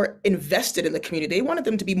be more invested in the community. They wanted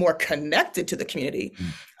them to be more connected to the community,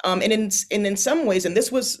 and in some ways, and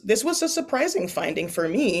this was a surprising finding for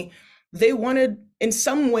me. They wanted, in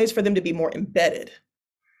some ways, for them to be more embedded,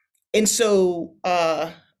 and so.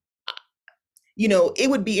 It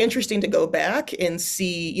would be interesting to go back and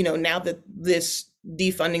see, now that this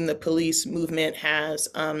defunding the police movement has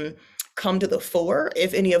come to the fore,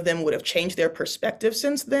 if any of them would have changed their perspective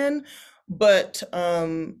since then. But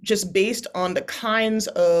just based on the kinds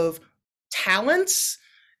of talents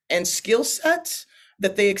and skill sets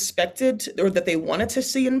that they expected or that they wanted to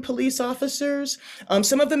see in police officers,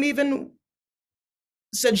 some of them even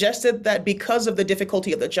suggested that because of the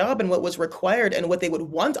difficulty of the job and what was required and what they would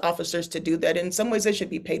want officers to do, that in some ways they should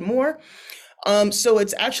be paid more. So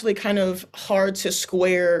it's actually kind of hard to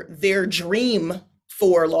square their dream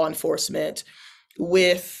for law enforcement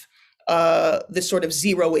with this sort of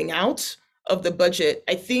zeroing out of the budget.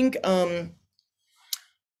 I think, and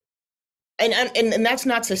that's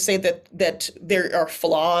not to say that there are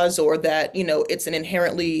flaws or that, it's an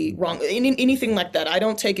inherently wrong, anything like that. I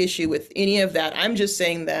don't take issue with any of that. I'm just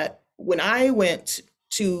saying that when I went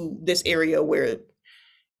to this area where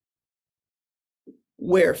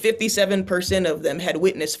 57% of them had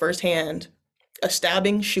witnessed firsthand a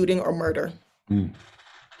stabbing, shooting, or murder,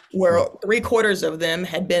 where 3/4 of them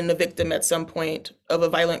had been a victim at some point of a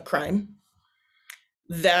violent crime,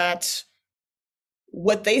 that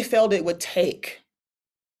what they felt it would take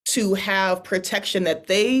to have protection that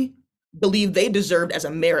they believe they deserved as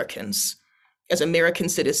Americans, as American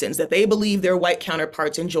citizens, that they believe their white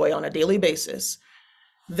counterparts enjoy on a daily basis,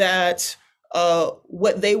 that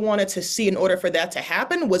what they wanted to see in order for that to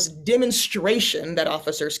happen was demonstration that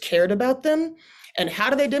officers cared about them. And how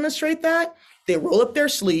do they demonstrate that? They roll up their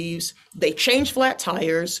sleeves, they change flat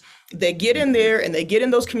tires, they get in there and they get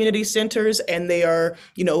in those community centers and they are,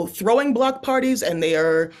 throwing block parties and they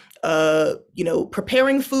are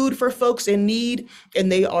preparing food for folks in need.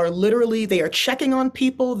 And they are checking on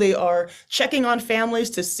people. They are checking on families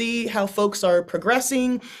to see how folks are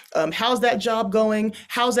progressing. How's that job going?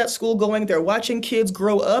 How's that school going? They're watching kids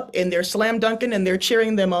grow up and they're slam dunking and they're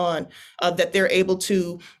cheering them on, that they're able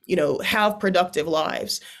to, have productive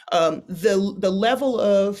lives. The level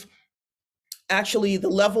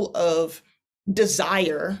of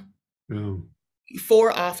desire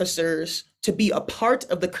for officers to be a part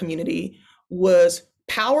of the community was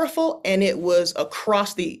powerful, and it was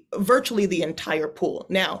across virtually the entire pool.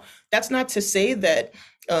 Now, that's not to say that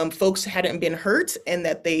folks hadn't been hurt and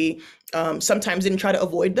that they sometimes didn't try to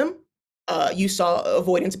avoid them. You saw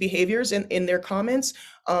avoidance behaviors in their comments,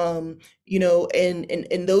 and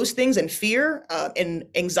those things, and fear and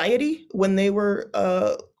anxiety when they were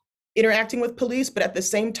interacting with police. But at the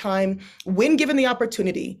same time, when given the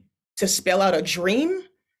opportunity to spell out a dream,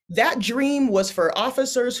 that dream was for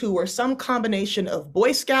officers who were some combination of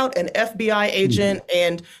Boy Scout and FBI agent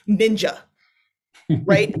and ninja,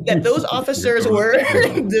 right? That those officers were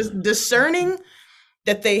discerning,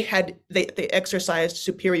 that they exercised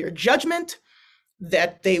superior judgment,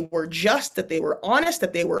 that they were just, that they were honest,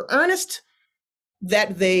 that they were earnest,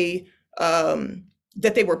 that they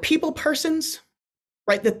were people persons,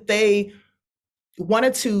 right? That they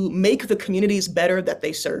wanted to make the communities better that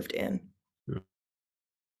they served in.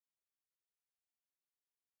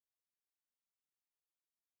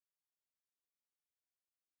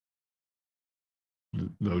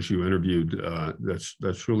 Those you interviewed,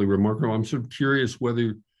 that's really remarkable. I'm sort of curious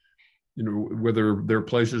whether there are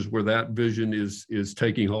places where that vision is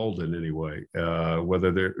taking hold in any way,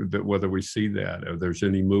 whether we see that, or there's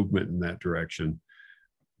any movement in that direction.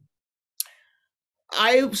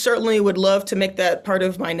 I certainly would love to make that part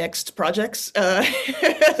of my next projects. But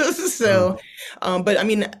I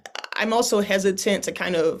mean, I'm also hesitant to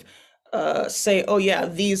kind of say, oh yeah,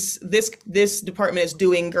 this department is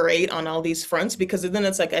doing great on all these fronts, because then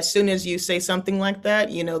it's like, as soon as you say something like that,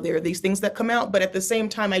 there are these things that come out. But at the same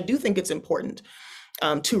time, I do think it's important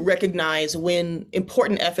to recognize when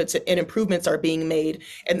important efforts and improvements are being made,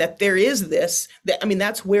 and that there is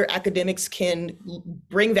that's where academics can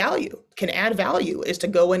bring value, can add value, is to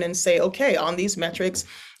go in and say, okay, on these metrics,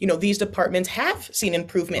 these departments have seen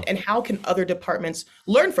improvement, and how can other departments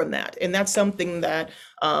learn from that? And that's something that,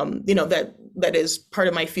 that is part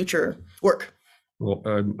of my future work. Well,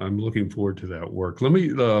 I'm looking forward to that work. Let me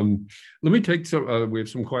take some. We have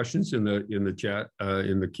some questions in the chat,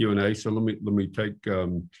 in the Q&A. So let me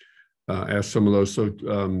ask some of those. So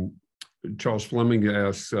Charles Fleming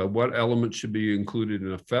asks, what elements should be included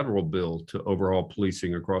in a federal bill to overhaul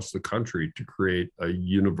policing across the country to create a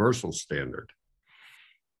universal standard?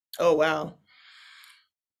 Oh, wow.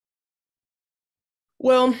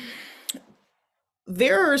 Well,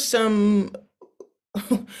 there are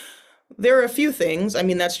a few things. I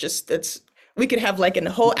mean, we could have like a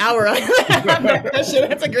whole hour on that question.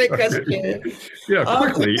 That's a great question. Yeah,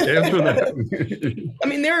 quickly answer that. I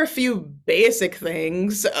mean, there are a few basic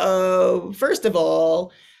things. First of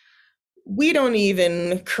all, we don't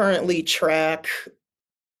even currently track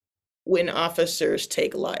when officers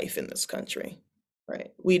take life in this country,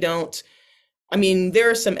 right? We don't. I mean, there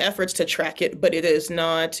are some efforts to track it, but it is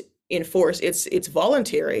not enforced. It's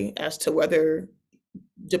voluntary as to whether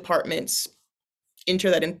departments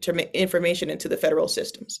enter that information into the federal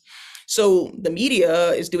systems. So the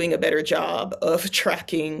media is doing a better job of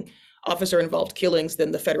tracking officer-involved killings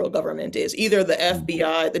than the federal government is, either the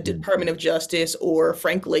FBI, the Department of Justice, or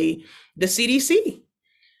frankly, the CDC.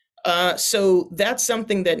 So that's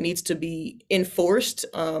something that needs to be enforced,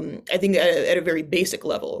 I think at a very basic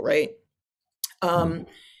level, right?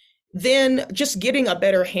 Then just getting a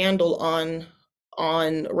better handle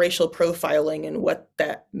on racial profiling and what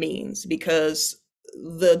that means, because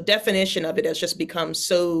the definition of it has just become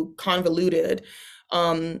so convoluted.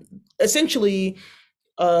 Essentially,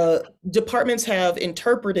 departments have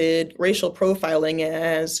interpreted racial profiling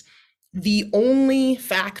as the only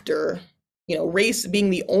factor, race being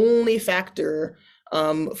the only factor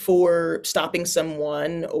for stopping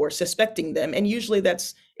someone or suspecting them. And usually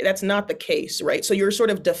that's not the case, right? So you're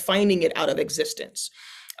sort of defining it out of existence.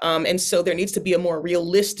 And so there needs to be a more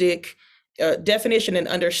realistic definition and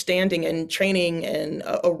understanding and training and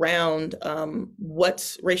around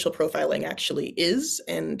what racial profiling actually is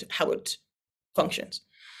and how it functions.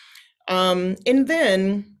 And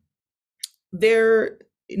then there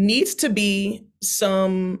needs to be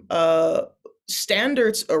some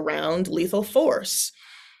standards around lethal force.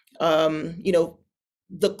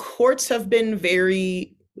 The courts have been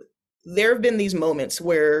there have been these moments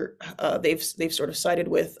where they've sort of sided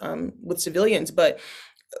with civilians, but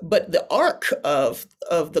the arc of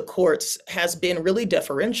the courts has been really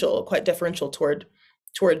deferential, quite deferential toward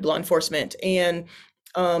law enforcement. And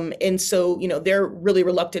so, they're really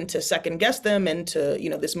reluctant to second guess them and to,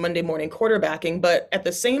 this Monday morning quarterbacking. But at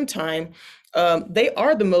the same time, they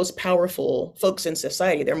are the most powerful folks in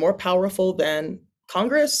society. They're more powerful than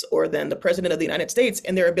Congress or than the president of the United States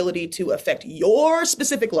in their ability to affect your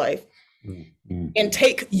specific life and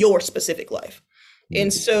take your specific life.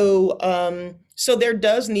 And so, so there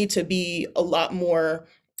does need to be a lot more,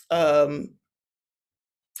 I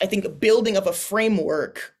think, building of a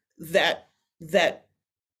framework that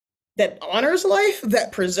honors life,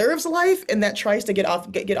 that preserves life, and that tries to get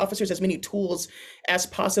officers as many tools as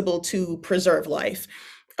possible to preserve life,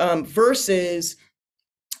 versus,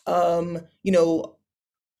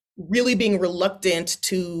 really being reluctant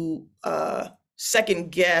to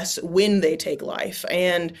second guess when they take life,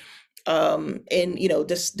 and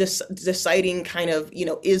deciding kind of,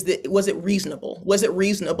 was it reasonable? Was it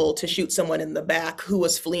reasonable to shoot someone in the back who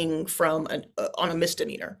was fleeing from on a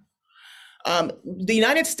misdemeanor? The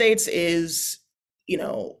United States is,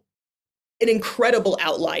 an incredible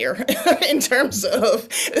outlier in terms of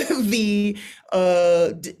the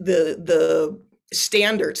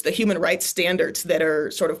standards, the human rights standards that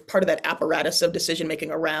are sort of part of that apparatus of decision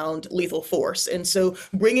making around lethal force. And so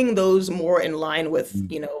bringing those more in line with,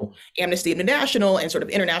 Amnesty International and sort of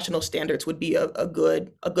international standards would be a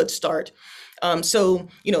good start. So,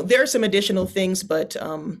 there are some additional things, but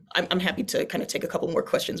I'm happy to kind of take a couple more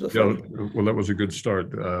questions before. Yeah, well, that was a good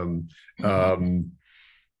start.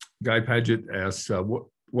 Guy Paget asks,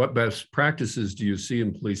 what best practices do you see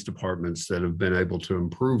in police departments that have been able to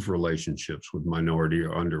improve relationships with minority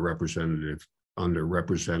or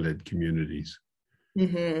underrepresented communities?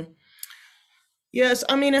 Mm-hmm. Yes,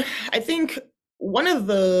 I mean, I think one of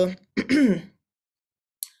the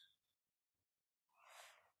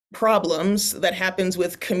problems that happens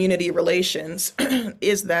with community relations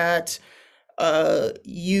is that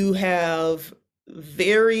you have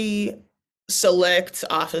very select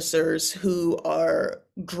officers who are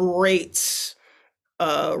great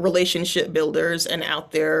relationship builders and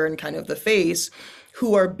out there and kind of the face,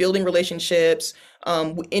 who are building relationships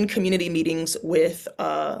in community meetings with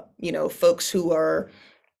folks who are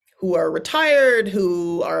retired,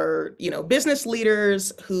 who are business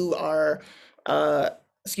leaders, who are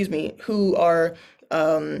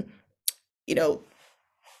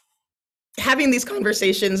having these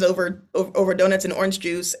conversations over donuts and orange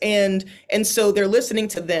juice, and so they're listening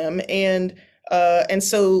to them, and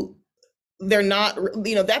so they're not,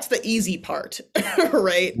 that's the easy part,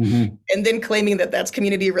 right? Mm-hmm. And then claiming that that's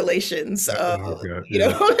community relations, so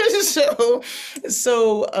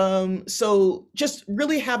just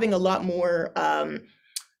really having a lot more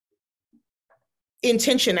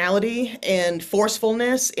intentionality and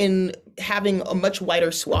forcefulness in having a much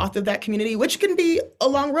wider swath of that community, which can be a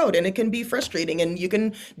long road and it can be frustrating, and you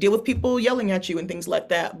can deal with people yelling at you and things like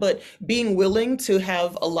that. But being willing to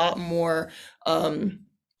have a lot more,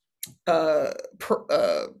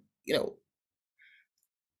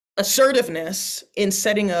 assertiveness in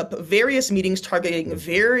setting up various meetings targeting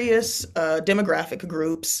various demographic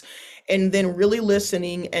groups, and then really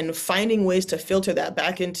listening and finding ways to filter that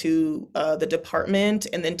back into the department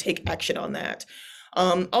and then take action on that.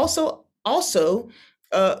 Also,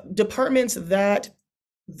 departments that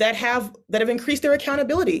have increased their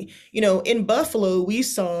accountability. In Buffalo, we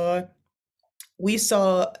saw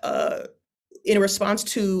in response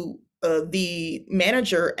to the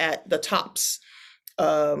manager at the Tops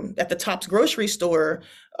grocery store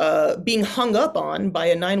being hung up on by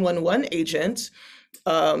a 911 agent.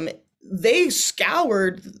 They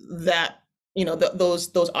scoured that,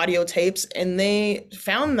 those audio tapes, and they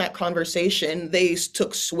found that conversation. They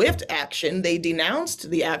took swift action. They denounced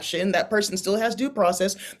the action. That person still has due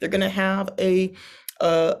process. They're going to have a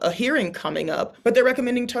hearing coming up, but they're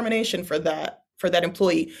recommending termination for that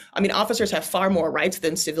employee. I mean, officers have far more rights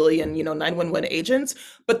than civilian, 911 agents.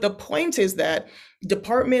 But the point is that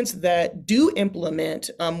departments that do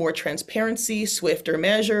implement more transparency, swifter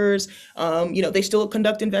measures, they still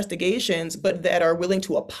conduct investigations, but that are willing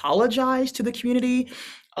to apologize to the community,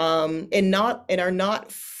 and are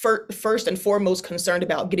not first and foremost concerned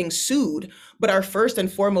about getting sued, but are first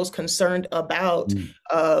and foremost concerned about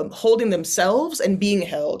holding themselves and being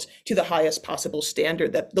held to the highest possible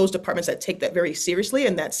standard. That those departments that take that very seriously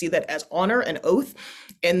and that see that as honor and oath,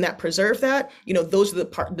 and that preserve that, those are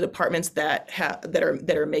the departments that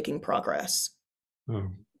are making progress.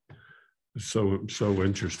 Oh, so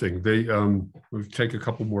interesting. We'll take a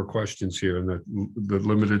couple more questions here in the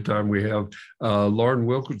limited time we have. Lauren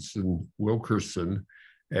Wilkerson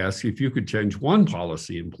asks, if you could change one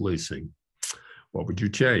policy in policing, what would you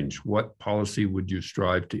change? What policy would you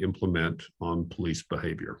strive to implement on police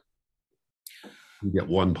behavior? You get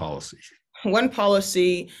one policy. One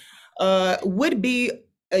policy would be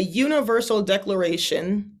a universal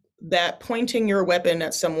declaration that pointing your weapon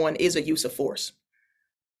at someone is a use of force.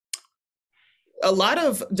 A lot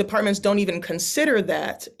of departments don't even consider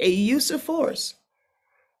that a use of force.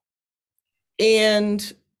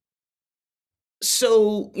 And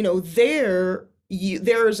so,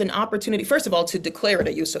 there's an opportunity, first of all, to declare it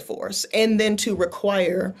a use of force, and then to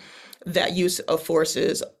require that uses of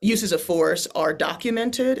force are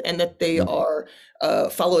documented and that they are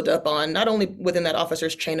followed up on, not only within that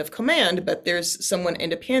officer's chain of command, but there's someone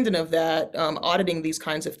independent of that auditing these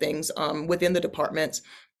kinds of things within the departments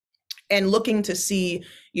and looking to see,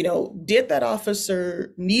 did that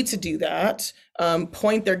officer need to do that,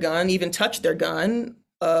 point their gun, even touch their gun,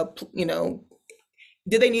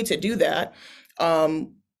 did they need to do that?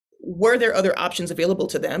 Were there other options available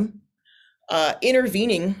to them?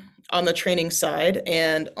 Intervening on the training side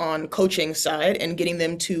and on coaching side and getting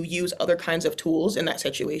them to use other kinds of tools in that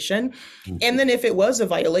situation. And then if it was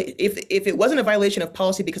if it wasn't a violation of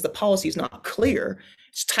policy because the policy is not clear,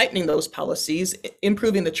 it's tightening those policies,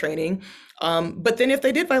 improving the training. But then if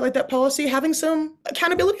they did violate that policy, having some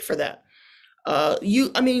accountability for that. At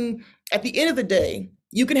the end of the day,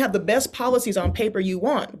 you can have the best policies on paper you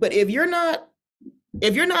want, but if you're not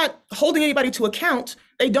holding anybody to account,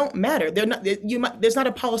 they don't matter. There's not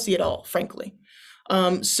a policy at all, frankly.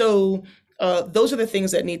 So those are the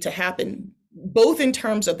things that need to happen, both in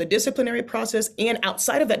terms of the disciplinary process and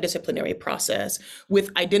outside of that disciplinary process,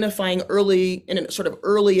 with identifying early, in a sort of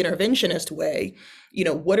early interventionist way,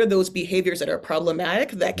 what are those behaviors that are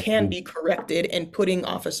problematic that can be corrected, and putting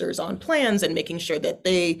officers on plans and making sure that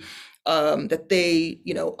they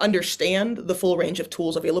understand the full range of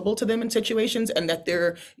tools available to them in situations, and that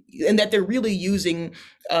they're really using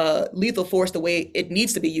lethal force the way it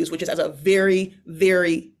needs to be used, which is as a very,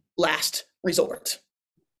 very last resort.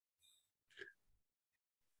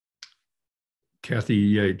 Kathy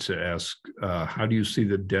Yates asked, how do you see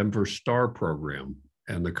the Denver STAR program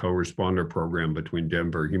and the co-responder program between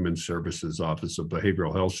Denver Human Services Office of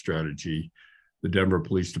Behavioral Health Strategy, the Denver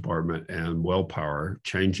Police Department, and WellPower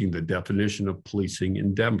changing the definition of policing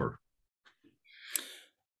in Denver?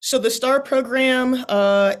 So the STAR program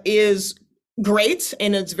is great,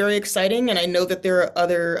 and it's very exciting. And I know that there are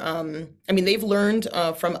other, they've learned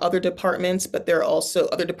from other departments, but there are also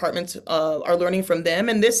other departments are learning from them.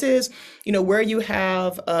 And this is, where you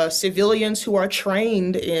have civilians who are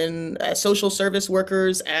trained as social service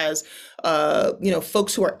workers, as,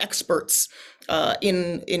 folks who are experts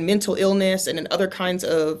in mental illness and in other kinds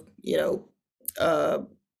of,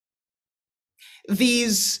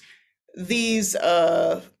 these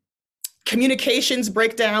communications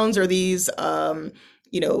breakdowns, or these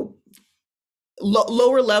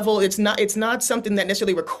lower level. It's not something that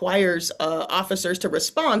necessarily requires officers to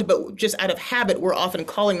respond, but just out of habit, we're often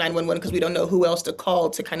calling 911 because we don't know who else to call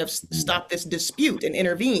to kind of stop this dispute and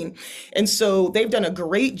intervene. And so they've done a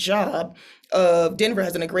great job. Denver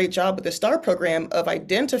has done a great job with the STAR program of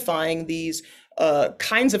identifying these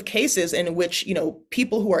kinds of cases in which,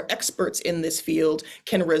 people who are experts in this field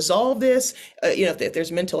can resolve this. If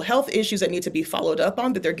there's mental health issues that need to be followed up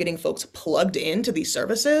on, that they're getting folks plugged into these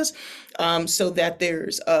services, so that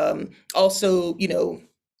there's also,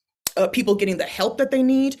 people getting the help that they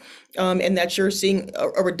need, and that you're seeing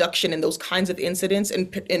a reduction in those kinds of incidents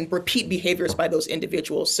and repeat behaviors by those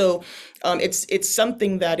individuals. So it's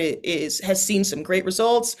something that has seen some great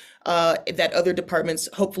results that other departments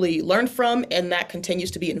hopefully learn from, and that continues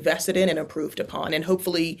to be invested in and improved upon, and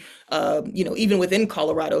hopefully, even within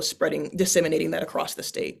Colorado, disseminating that across the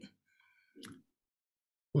state.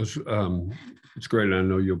 Well, it's great. I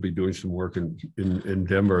know you'll be doing some work in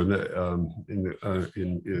Denver in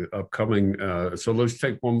the upcoming. So let's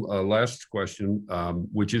take one last question,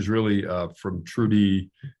 which is really from Trudy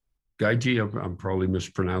Gaiji. I'm probably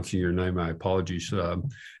mispronouncing your name. My apologies.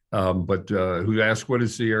 But who asked, what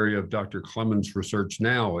is the area of Dr. Clemmons' research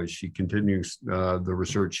now as she continues the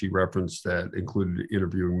research she referenced that included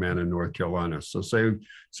interviewing men in North Carolina? So say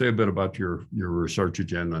a bit about your research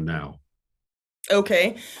agenda now.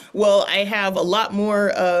 Okay, well, I have a lot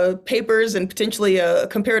more papers and potentially a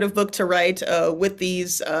comparative book to write with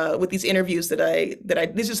these interviews that I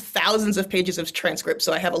this is thousands of pages of transcripts,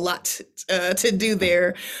 so I have a lot to do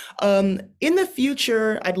there. In the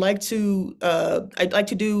future, I'd like to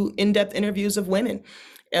do in-depth interviews of women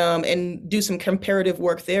and do some comparative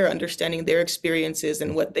work there, understanding their experiences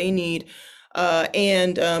and what they need.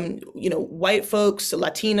 and white folks,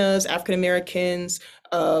 Latinas, African Americans,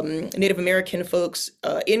 Native American folks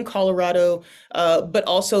in Colorado, but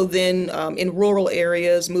also then in rural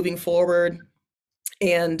areas moving forward.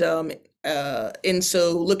 And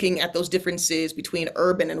so looking at those differences between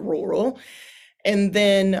urban and rural. And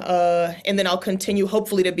then I'll continue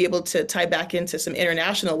hopefully to be able to tie back into some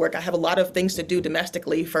international work. I have a lot of things to do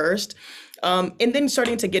domestically first. And then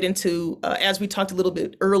starting to get into, as we talked a little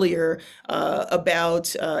bit earlier,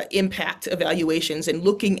 about impact evaluations and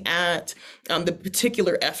looking at the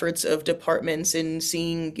particular efforts of departments and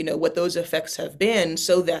seeing, what those effects have been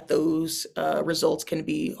so that those results can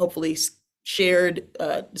be hopefully shared,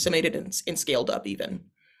 disseminated, and scaled up even.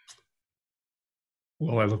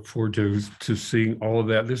 Well, I look forward to seeing all of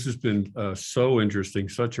that. This has been so interesting,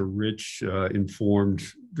 such a rich, informed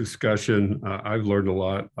discussion. I've learned a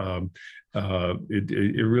lot.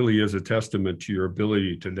 It really is a testament to your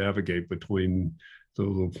ability to navigate between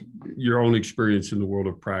your own experience in the world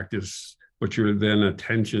of practice, but your then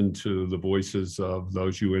attention to the voices of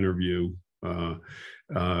those you interview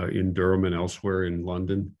in Durham and elsewhere in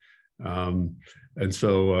London. And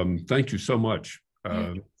so thank you so much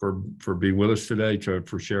for being with us today,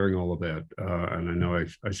 for sharing all of that. And I know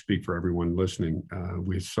I speak for everyone listening.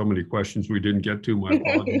 We have so many questions we didn't get to. My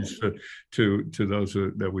apologies to those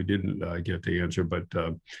that we didn't get to answer. But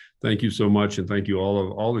thank you so much, and thank you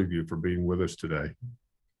all of you for being with us today.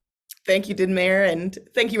 Thank you, Dean Mayer, and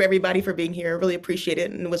thank you everybody for being here. I really appreciate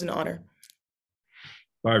it, and it was an honor.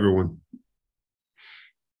 Bye, everyone.